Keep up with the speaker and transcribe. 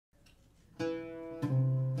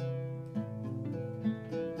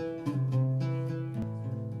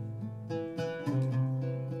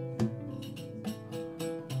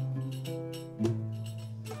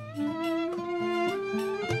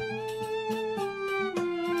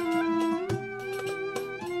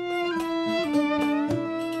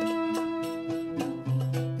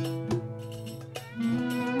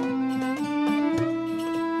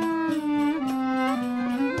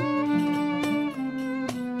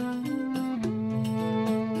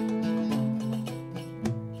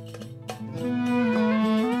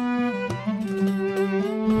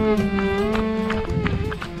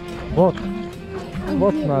Вот.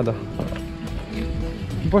 Вот надо.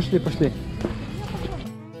 Пошли, пошли.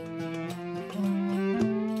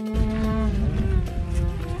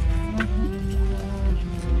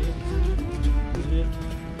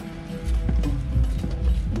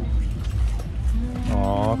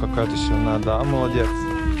 О, какая ты сильная, да, молодец.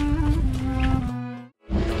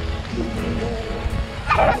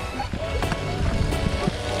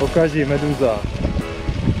 Покажи, медуза.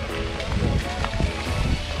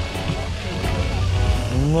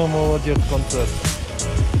 Ну, молодец, концерт.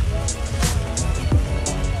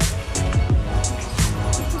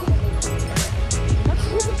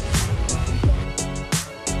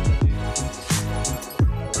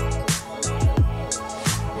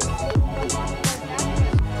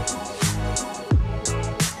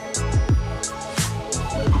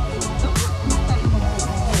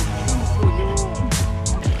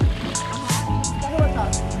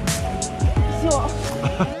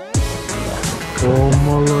 О,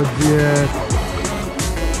 молодец!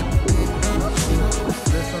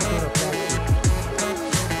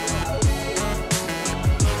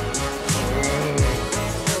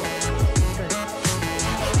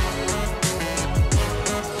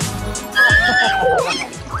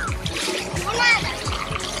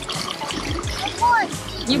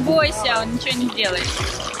 Не бойся, он ничего не сделает.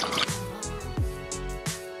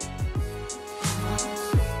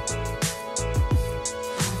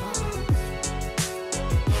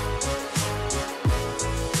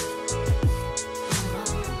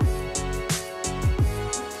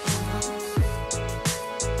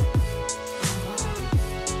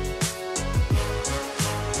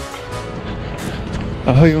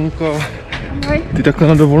 Ahoj Jonko. Ahoj. Ty takhle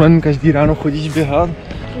na dovolen každý ráno chodíš běhat?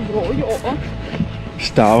 Jo.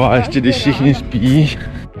 Vstává ještě, když všichni spí.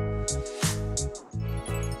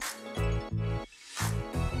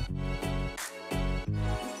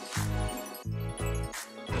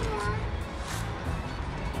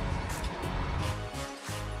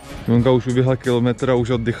 Jonka už uběhla kilometr a už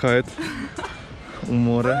oddychaje u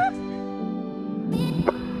moře.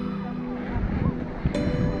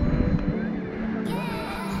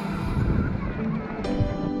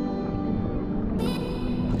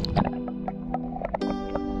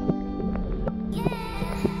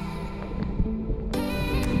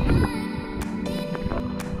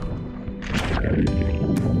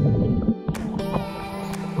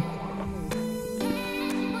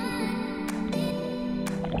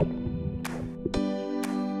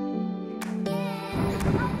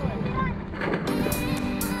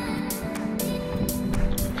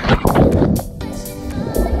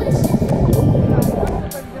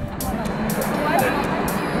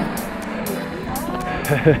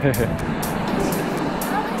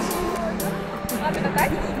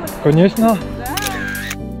 Конечно. Да.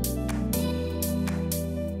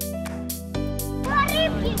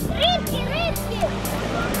 Рыбки.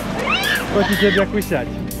 Хочешь тебя кусать?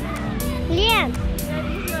 Лен.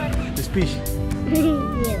 Ты спишь?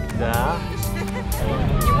 Нет. Да.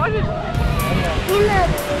 Не можешь? Не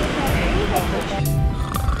надо.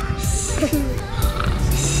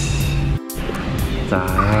 Да.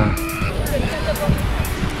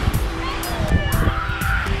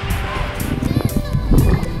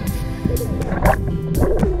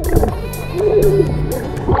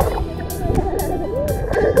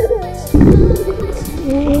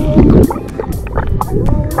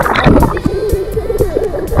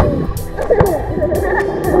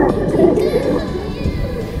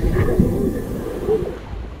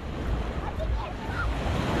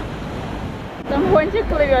 Там гонщик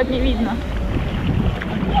плывет, не видно.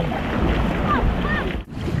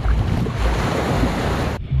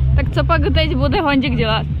 Так co pak teď bude Honděk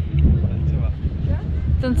dělat?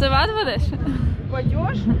 Танцевать будешь?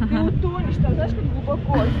 Упадешь, ты утонешь, там знаешь, как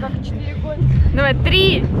глубоко, как 4 года. Давай,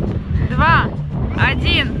 3, 2,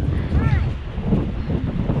 1.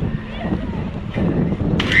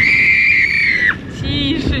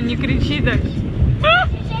 Тише, не кричи так.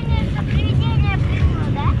 Ощущение, что привидение прыгнуло,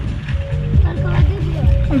 да? Только воды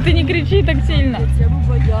было. Ты не кричи так сильно. Я бы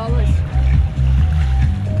боялась.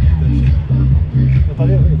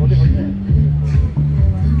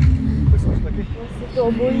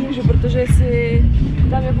 To bojí, že protože si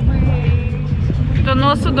tam jakoby... Do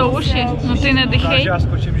nosu, do uši, no ty nedýchej. Já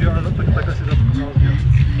skočím, že ono takhle si zatknu.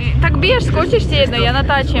 Так бежишь, скочишь все jedno, я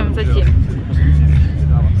натачиваем за тем.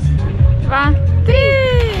 2, 3.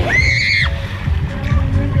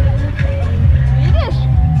 Видишь?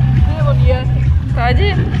 Где он я?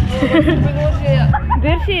 Сади. Выложи.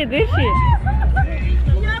 Держи, держи.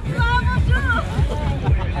 Я плаваю!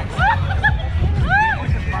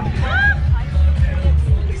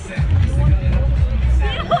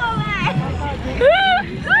 Тихо!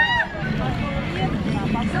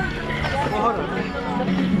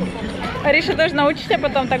 Ариша тоже научишься,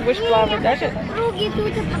 потом так будешь плавать, да? Круги тут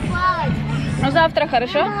и поплавать. Ну завтра,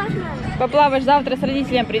 хорошо? Можно. Поплаваешь завтра с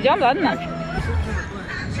родителями, придем, ладно?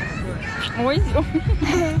 Ой.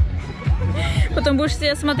 Потом будешь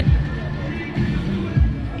себя смотреть.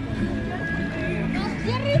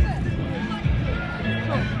 Где рыбы?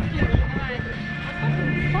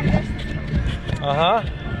 Ага.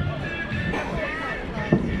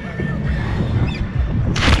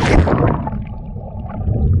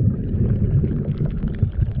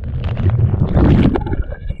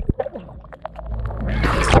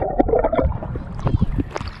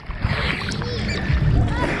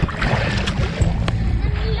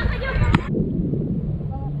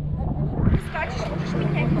 Скачешь, можешь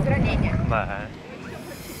менять без ранения. Да.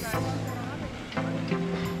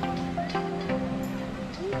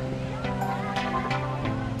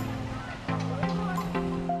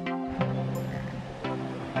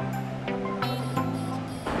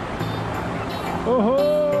 Ого!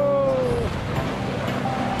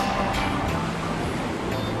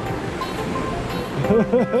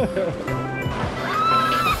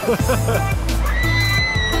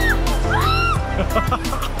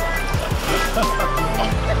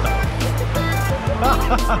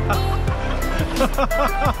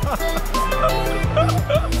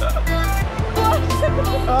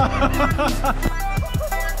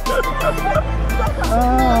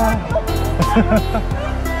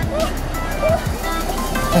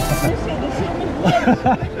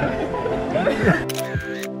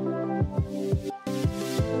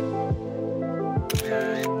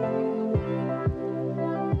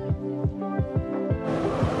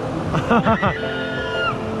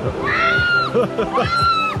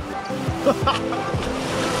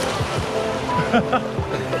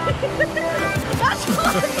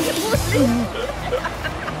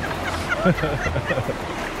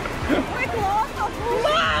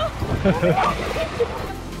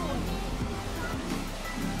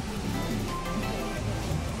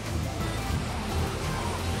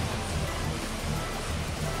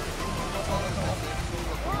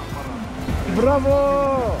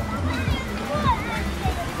 Браво!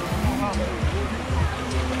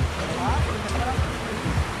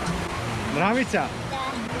 Нравится?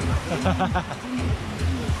 Да.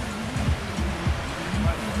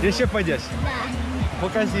 Еще пойдешь? Да.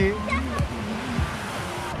 Покажи.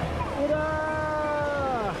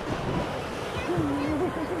 Ура!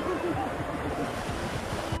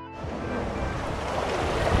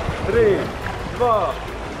 3, 2,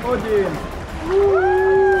 1.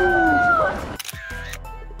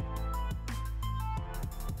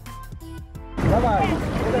 Давай,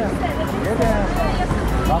 едем.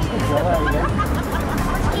 Баску делай,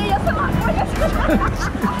 Я сама поняла.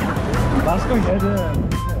 Баску едем.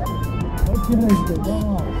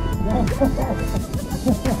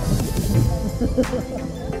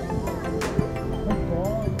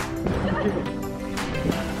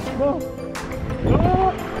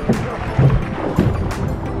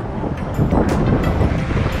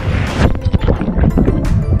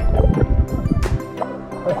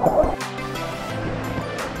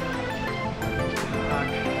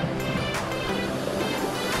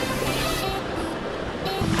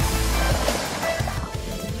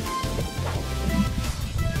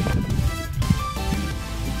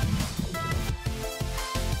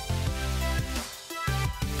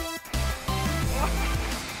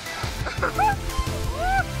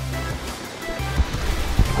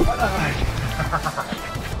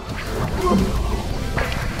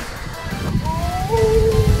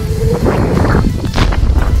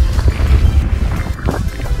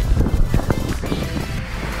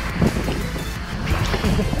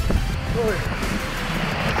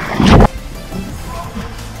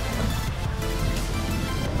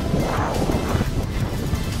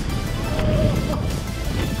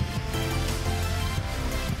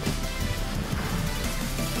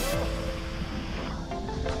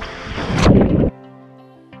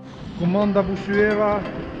 Команда Бушуева.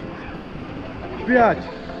 5,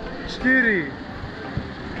 4,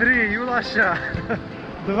 3, Юлаша.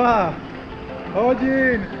 2,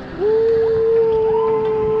 1.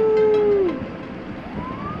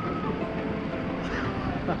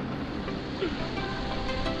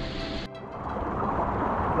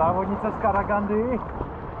 Zawodnica z Karagandy.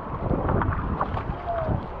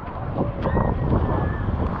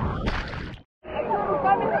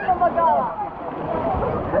 Руками не помогала.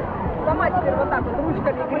 Сама теперь вот так вот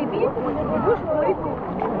ручками греби и будешь плыть.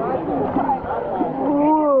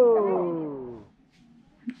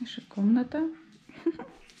 Наша комната.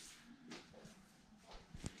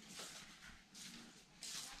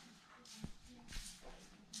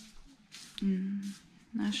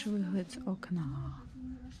 Наш вигляд з окна.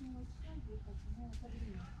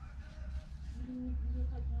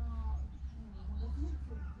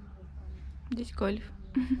 Десь гольф.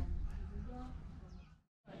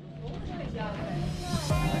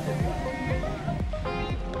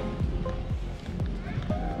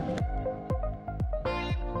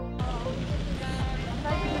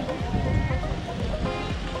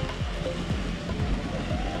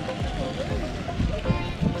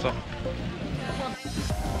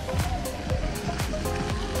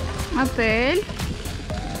 Отель.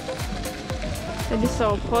 Це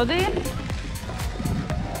лісообходи.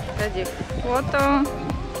 Тоді фото.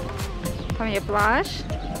 Там є пляж.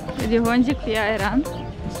 Тоді гонзик і айран.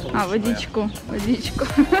 А, водичку. Водичку.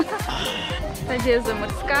 Тоді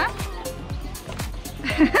заморська.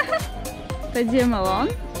 Тоді малон.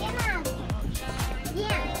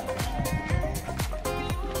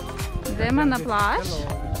 Йдемо на пляж.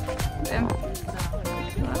 Йдемо.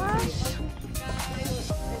 Пляж.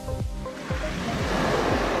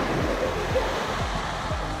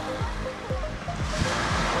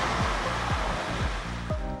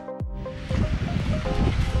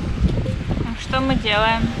 Что мы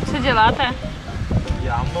делаем? Что дела-то?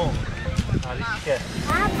 Яму. Алишке.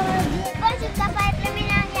 Хочешь добавить для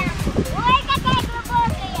меня яму? Ой, какая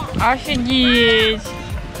глубокая! Офигеть!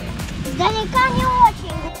 Далека не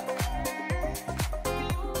очень.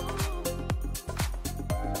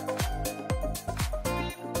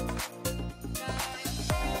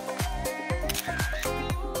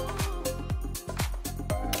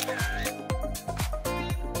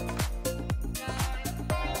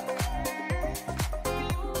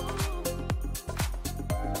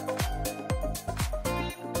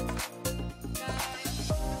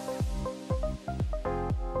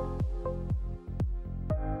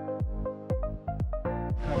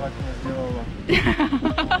 Кровать не сделала.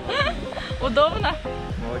 Удобно?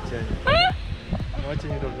 Очень.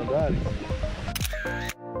 Очень удобно, да, Алис?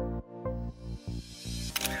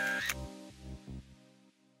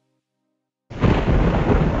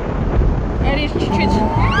 Ариш, чуть-чуть.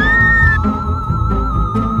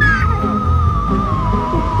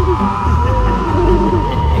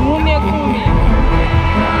 Мумия-куми.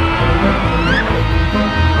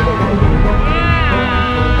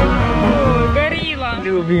 Ой, горилла.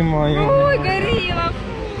 Любимая. Ой, горилла.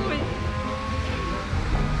 Фуй.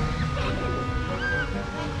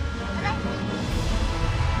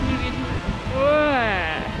 Не видно. Ой.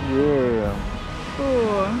 Фу.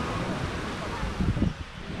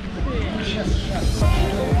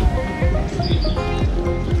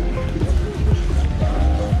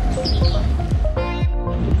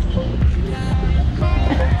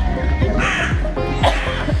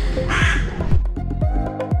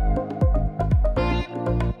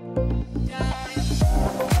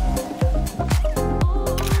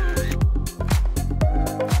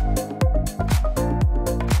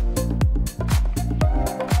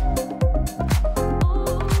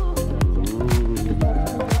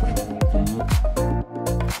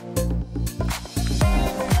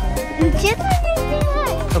 Че ты не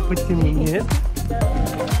сделаешь? А почему нет?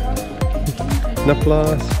 На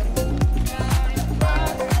пляж.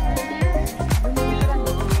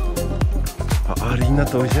 А Арина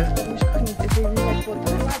тоже?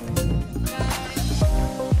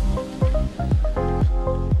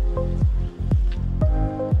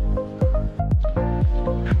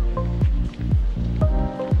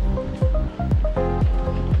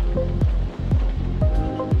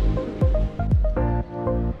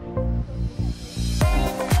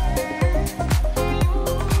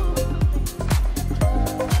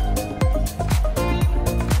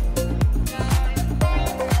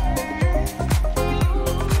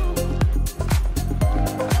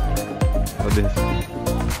 Отдых.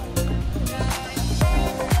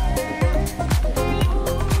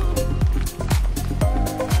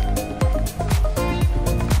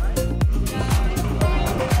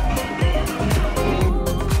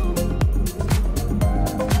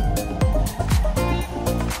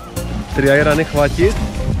 Три айраны хватит?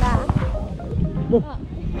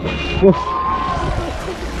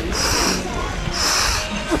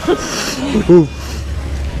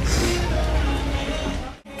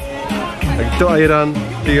 А кто айран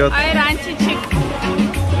пьет? Айранчичек.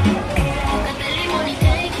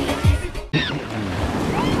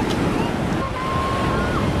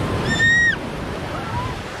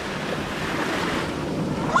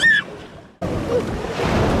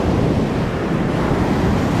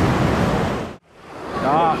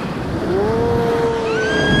 Да.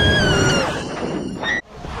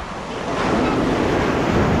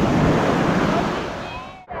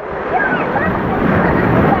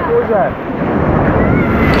 Уже.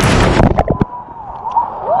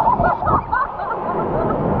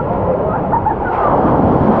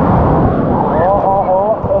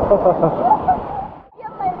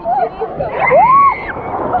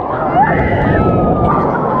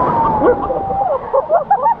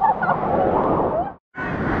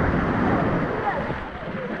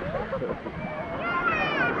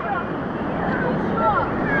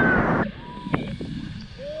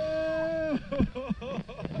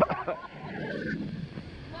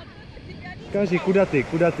 Скажи, куда ты?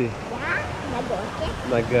 Куда ты? Я на горке.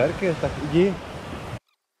 На горке? Так, иди.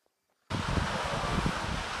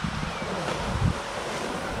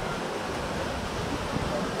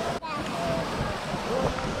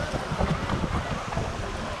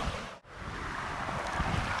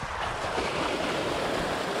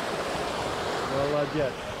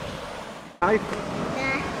 Молодец. Кайф?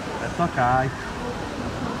 Да. Это кайф.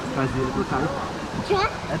 Скажи, это кайф. Че?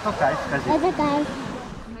 Это кайф, скажи. Это кайф.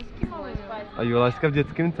 A Julaška v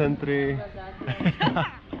dětském centru.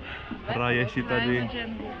 Hraje si tady.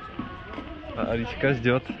 A Alička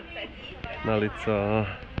ždět na lico.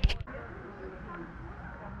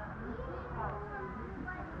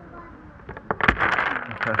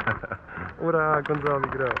 Ura, Gonzalo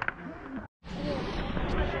vyhrál.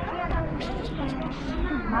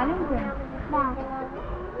 Да. Мама!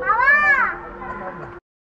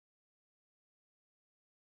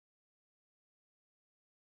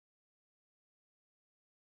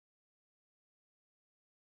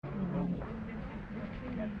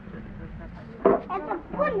 Это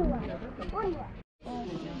поняла.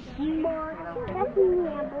 Поняла. Как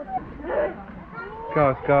небо.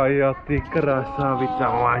 Какая ты красавица,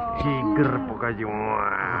 мой тигр, покажи.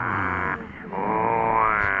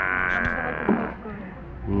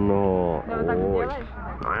 Ну, ой.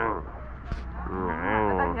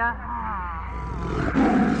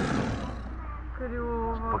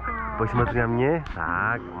 Посмотри на мне.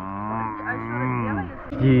 Так.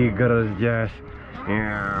 Тигр здесь.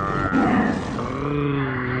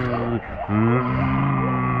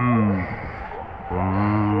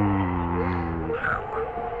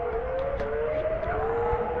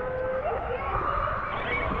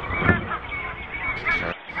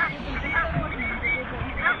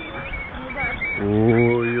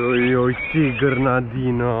 Ой-ой-ой, тигр на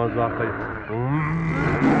динозавре.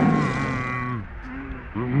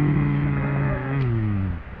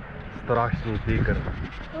 Страшный тигр.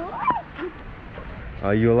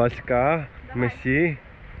 А Юлашка, Месси.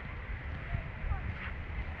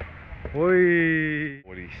 Ой.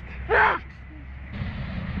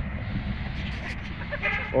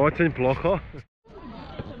 Очень плохо.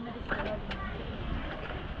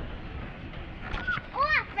 О,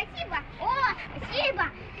 спасибо! О, спасибо!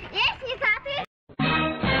 Лестница, а ты?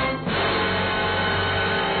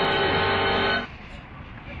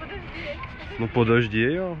 Ну подожди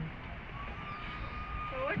ее.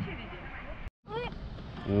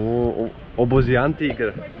 О, обезьян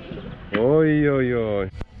тигр. Ой-ой-ой.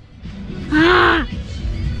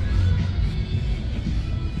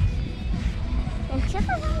 Что ты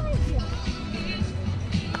за мной делаешь?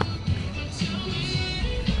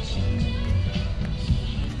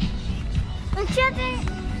 Ну что ты?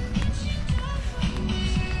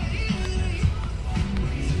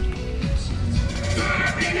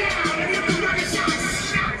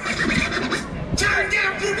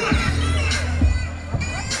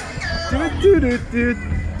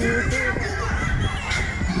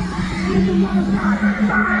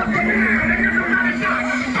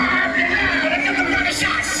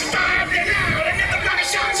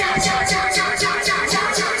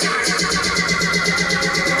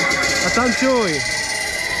 Потанцуй!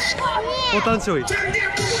 Потанцуй!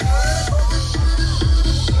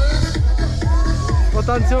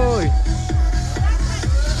 Потанцуй!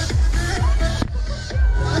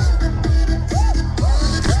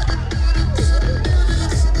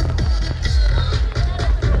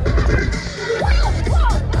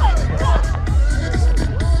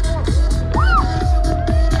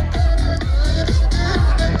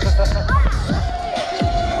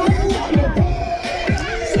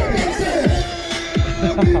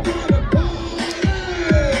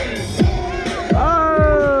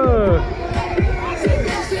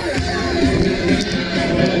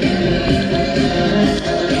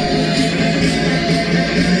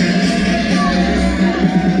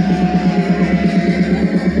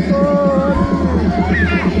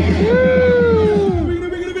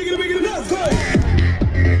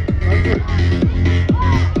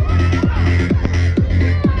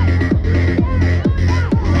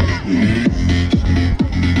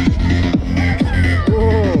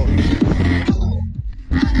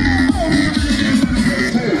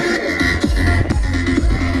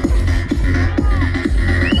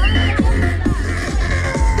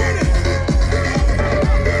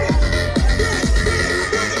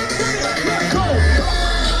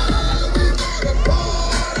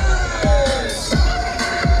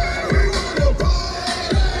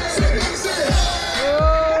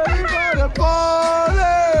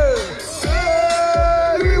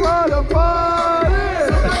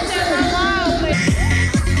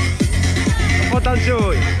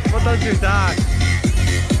 potančuj, tak.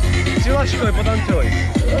 Silačkoj, potančuj.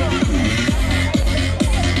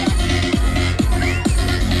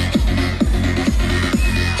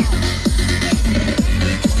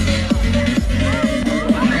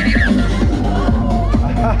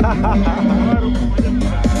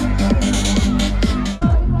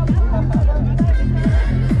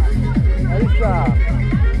 Alisa,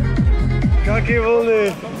 какие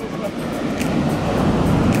волны!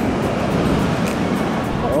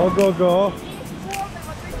 Ого-го!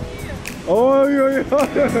 Ой-ой-ой!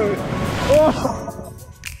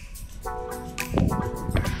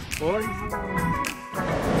 Ой!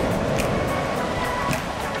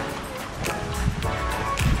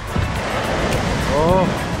 О!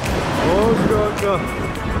 Ого-го!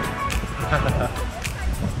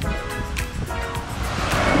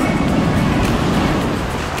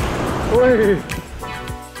 Ой!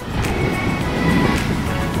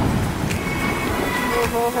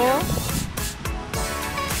 Ого-го.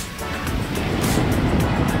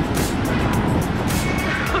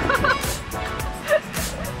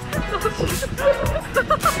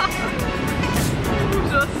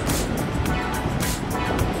 Ужас.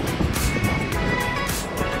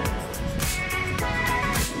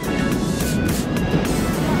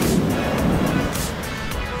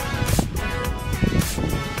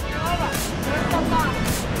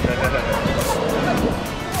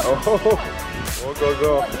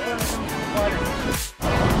 Ого-го!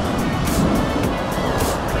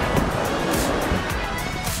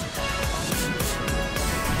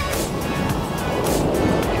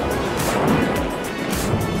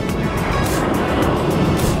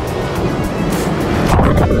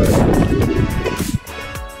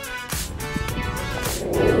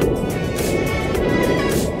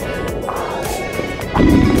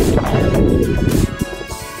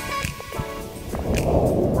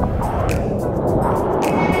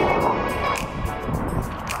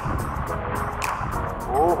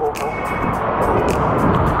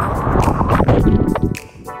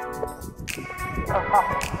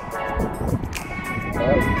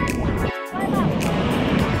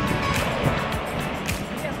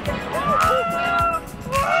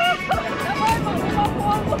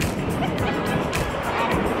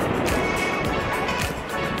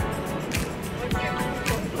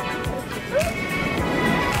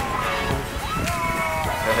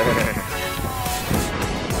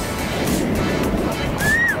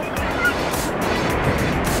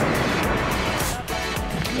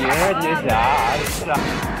 Нет, нельзя, Алиса.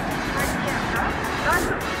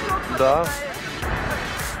 Да.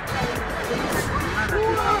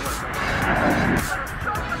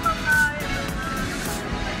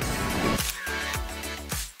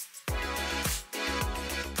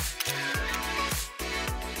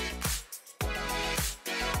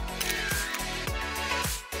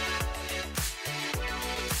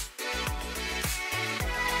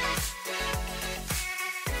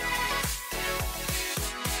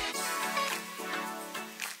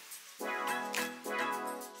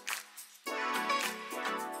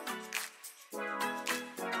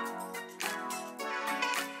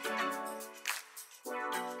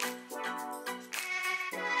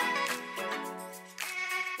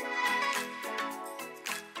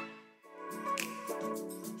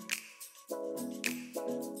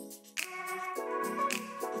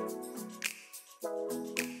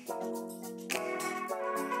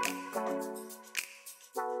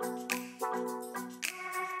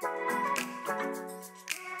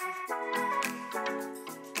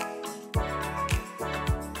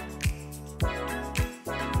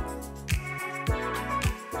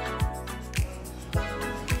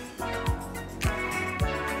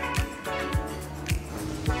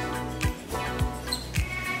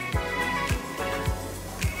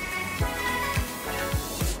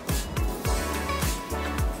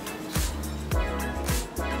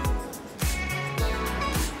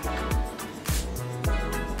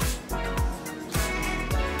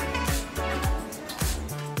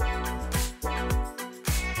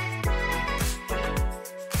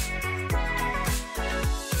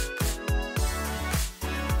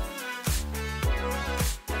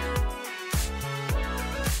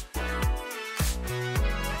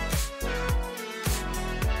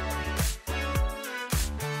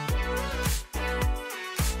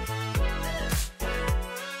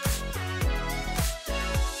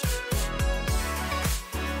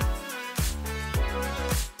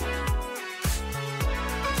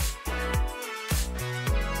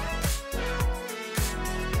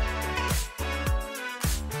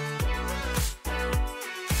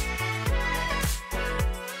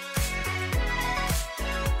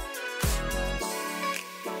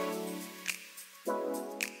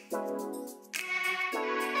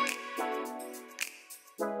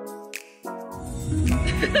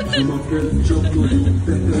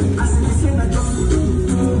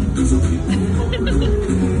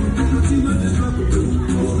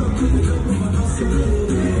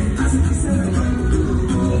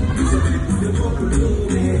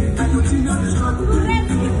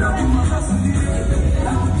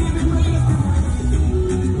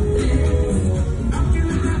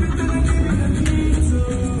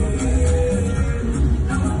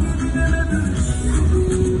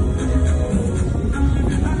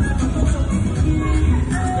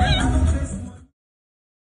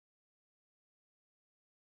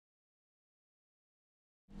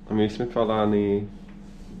 A my jsme v Alánii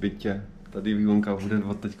v bytě. Tady Julka bude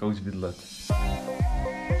od teďka už bydlet.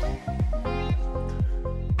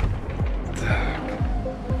 Tak.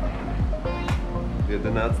 V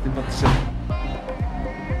 11. patře.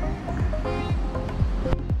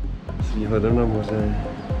 S výhledem na moře.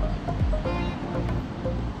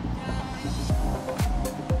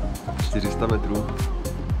 400 metrů.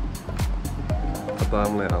 A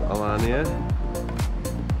tamhle Alánie.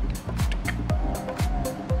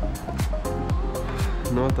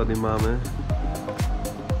 No a tady máme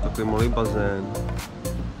takový malý bazén.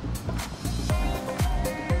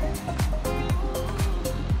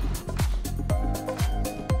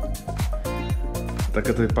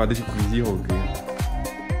 Také to vypadá, když uklízí holky.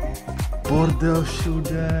 Bordel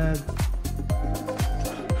všude!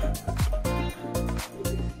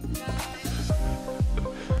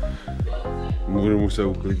 Budu muset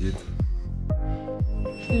uklidit.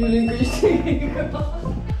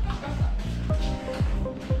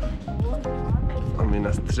 A my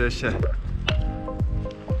na střeše.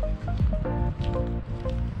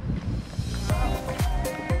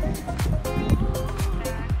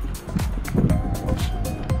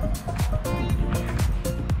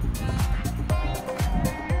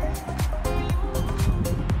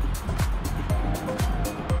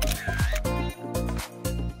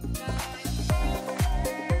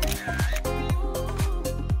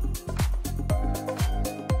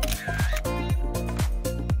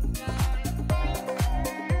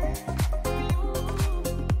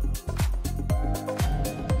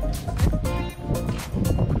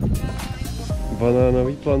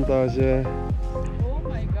 Banánové plantáže.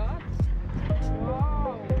 Oh my god.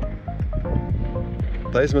 Wow.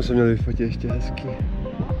 Tady jsme se měli vyfotit ještě hezky.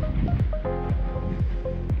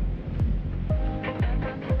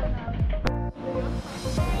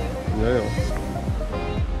 Jo.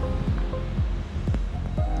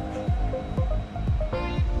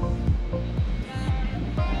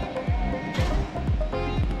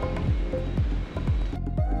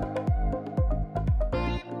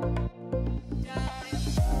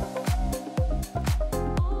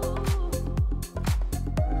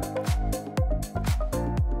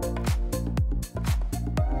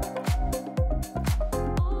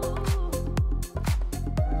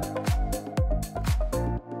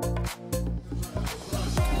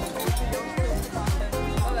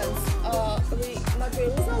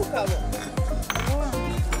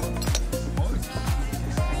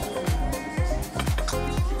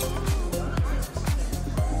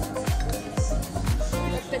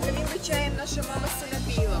 Takovým čajem naše mama se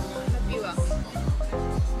napila.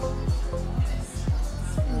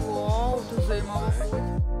 Wow, to zajímavá chuť.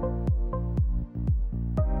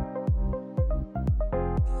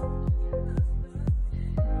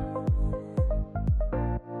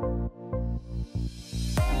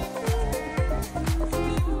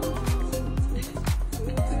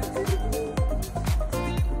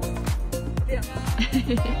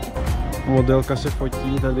 Modelka se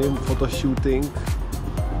fotí, tady fotoshooting.